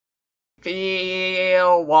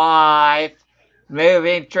feel life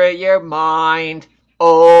moving through your mind?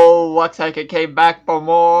 Oh, looks like it came back for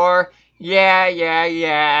more. Yeah, yeah,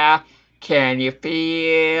 yeah. Can you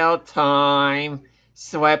feel time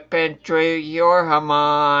slipping through your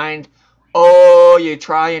mind? Oh, you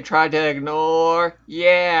try and try to ignore.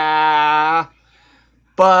 Yeah.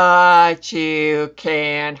 But you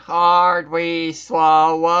can hardly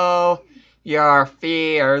swallow your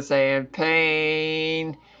fears and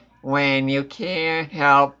pain when you can't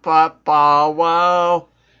help but follow.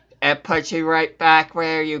 It puts you right back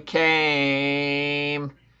where you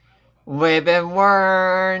came. Live and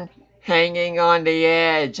learn, hanging on the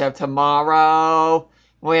edge of tomorrow.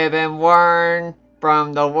 Live and learn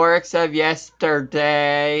from the works of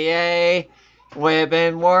yesterday. Live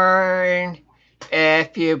and learn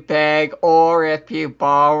if you beg or if you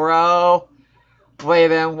borrow.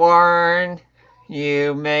 Live and learn,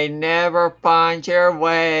 you may never find your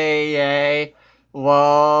way.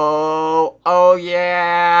 Whoa, oh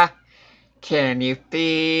yeah. Can you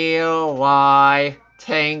feel life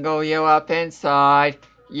tangle you up inside?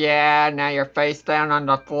 Yeah, now you're face down on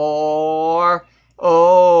the floor.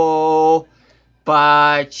 Oh,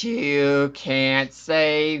 but you can't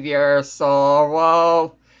save your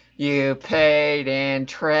sorrow. You paid in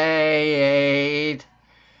trade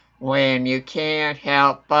when you can't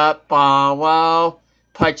help but follow.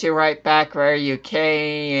 Put you right back where you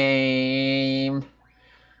came.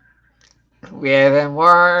 Live and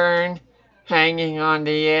learn, hanging on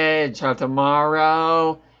the edge of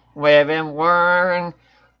tomorrow. Live and learn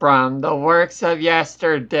from the works of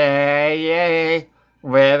yesterday.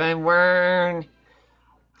 Live and learn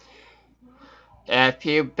if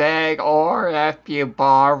you beg or if you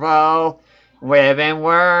borrow. Live and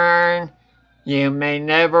learn, you may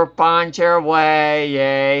never find your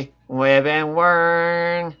way. Live and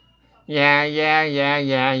learn, yeah, yeah, yeah,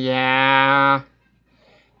 yeah, yeah.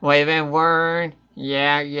 Live and learn.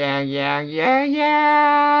 Yeah, yeah, yeah, yeah,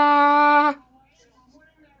 yeah.